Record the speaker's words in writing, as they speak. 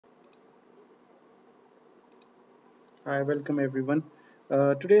Hi, welcome everyone.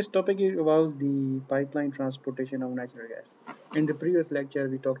 Today's topic is about the pipeline transportation of natural gas. In the previous lecture,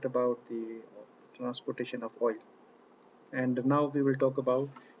 we talked about the transportation of oil, and now we will talk about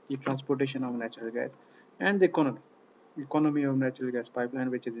the transportation of natural gas and the economy of natural gas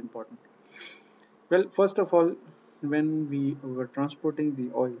pipeline, which is important. Well, first of all, when we were transporting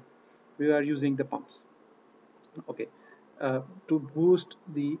the oil, we are using the pumps. Okay, to boost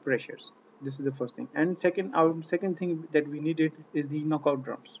the pressures. This is the first thing. And second, our second thing that we needed is the knockout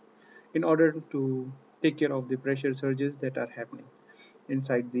drums in order to take care of the pressure surges that are happening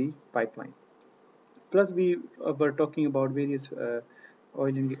inside the pipeline. Plus, we were talking about various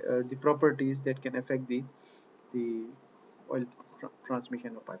the properties that can affect the oil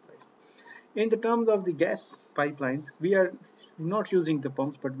transmission of pipelines. In the terms of the gas pipelines, we are not using the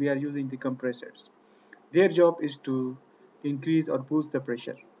pumps, but we are using the compressors. Their job is to increase or boost the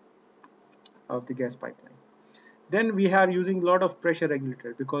pressure of the gas pipeline. Then we are using a lot of pressure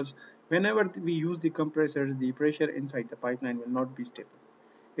regulator because whenever we use the compressors, the pressure inside the pipeline will not be stable.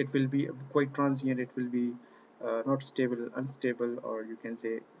 It will be quite transient. It will be not stable, unstable, or you can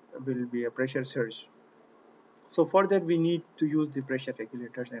say will be a pressure surge. So for that we need to use the pressure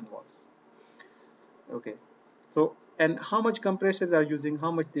regulators and valves. Okay. So and how much compressors are using,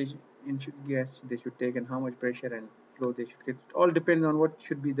 how much gas they should take, and how much pressure and flow they should get. It all depends on what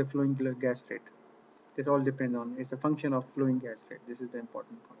should be the flowing gas rate. This all depends on. It's a function of flowing gas rate. This is the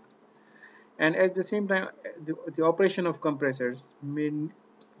important point. And at the same time, the operation of compressors may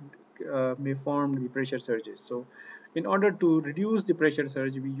form the pressure surges. So, in order to reduce the pressure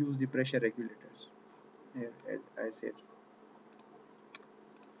surge, we use the pressure regulators. Here, as I said,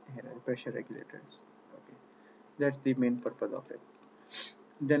 here are pressure regulators. Okay, that's the main purpose of it.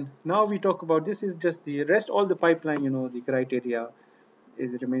 Then now we talk about this is just the rest all the pipeline. The criteria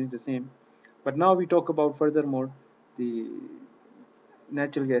is remains the same. But now we talk about furthermore the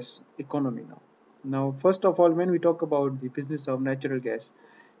natural gas economy now. Now, first of all, when we talk about the business of natural gas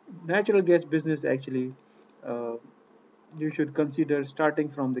business actually, uh, you should consider starting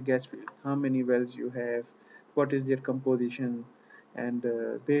from the gas field. How many wells you have, what is their composition, and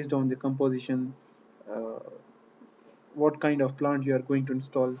based on the composition, uh, what kind of plant you are going to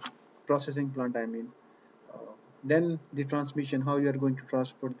install, processing plant, I mean. Uh, then the transmission, how you are going to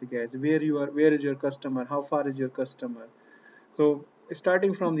transport the gas, where is your customer, how far is your customer. So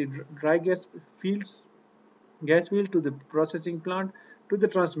starting from the dry gas field to the processing plant to the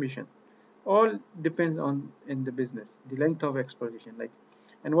transmission, all depends on in the business, the length of exploration, like,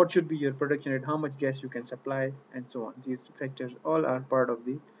 and what should be your production rate, how much gas you can supply, and so on. These factors all are part of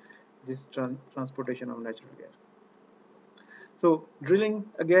the this transportation of natural gas. So drilling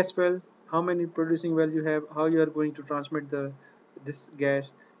a gas well, how many producing wells you have, how you are going to transmit the this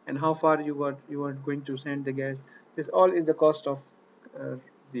gas, and how far you are going to send the gas. This all is the cost of uh,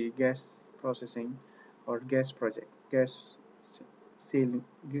 the gas processing or gas project, gas sale,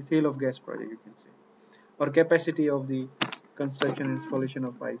 sale of gas project, you can say, or capacity of the construction and installation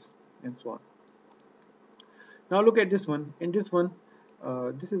of pipes and so on. Now look at this one. In this one,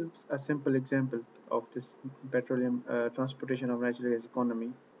 this is a simple example of this petroleum transportation of natural gas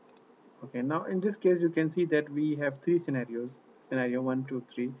economy. Okay, now in this case, you can see that we have three scenarios, scenario 1, 2,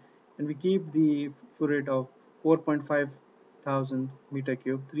 3, and we keep the flow rate of 4.5 thousand meter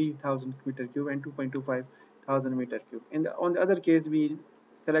cube, 3,000 meter cube, and 2.25 thousand meter cube. On the other case, we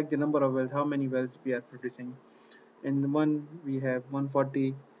select the number of wells, how many wells we are producing. In one, we have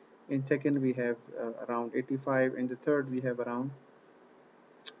 140. In second, we have around 85. In the third, we have around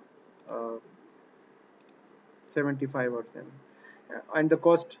uh, 75 or 7. And the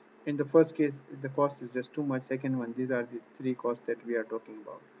cost in the first case, the cost is just too much. Second one, these are the three costs that we are talking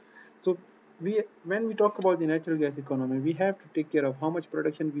about. So when we talk about the natural gas economy, we have to take care of how much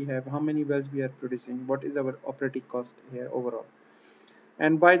production we have, how many wells we are producing, what is our operating cost here overall.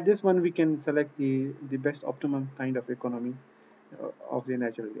 And by this one, we can select the best optimum kind of economy of the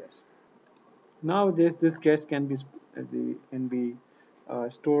natural gas. Now this gas can be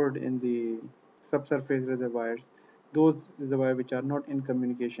stored in the subsurface reservoirs, those reservoirs which are not in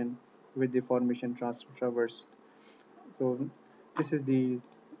communication with the formation traverse. So this is the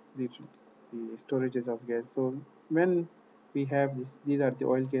the storages of gas. So when we have this, these are the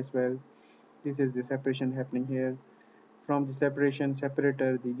oil gas well. This is the separation happening here. From the separation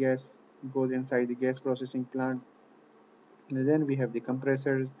separator, the gas goes inside the gas processing plant. And then we have the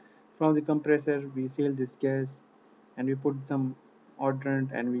compressors. From the compressor, we seal this gas and we put some odorant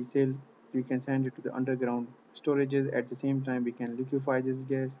and we can send it to the underground storages. At the same time, we can liquefy this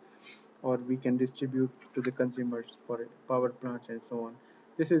gas or we can distribute to the consumers for power plants and so on.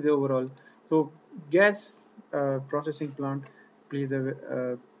 This is the overall. So gas processing plant plays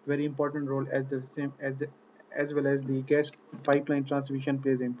a very important role as the same as well as the gas pipeline transmission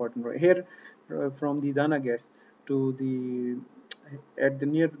plays an important role. Here, from the Dana gas to the at the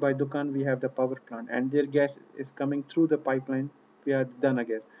nearby Dukan, we have the power plant, and their gas is coming through the pipeline via the Dana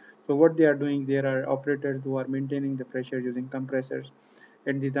gas. So what they are doing, there are operators who are maintaining the pressure using compressors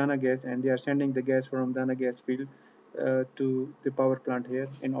in the Dana gas, and they are sending the gas from Dana gas field to the power plant here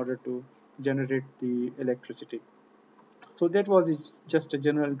in order to generate the electricity. So that was just a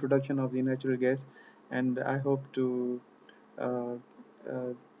general introduction of the natural gas, and I hope uh, uh,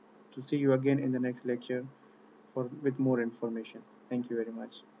 to see you again in the next lecture for with more information. Thank you very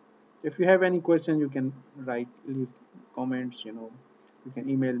much. If you have any question, you can leave comments. You can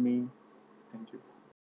email me. Thank you.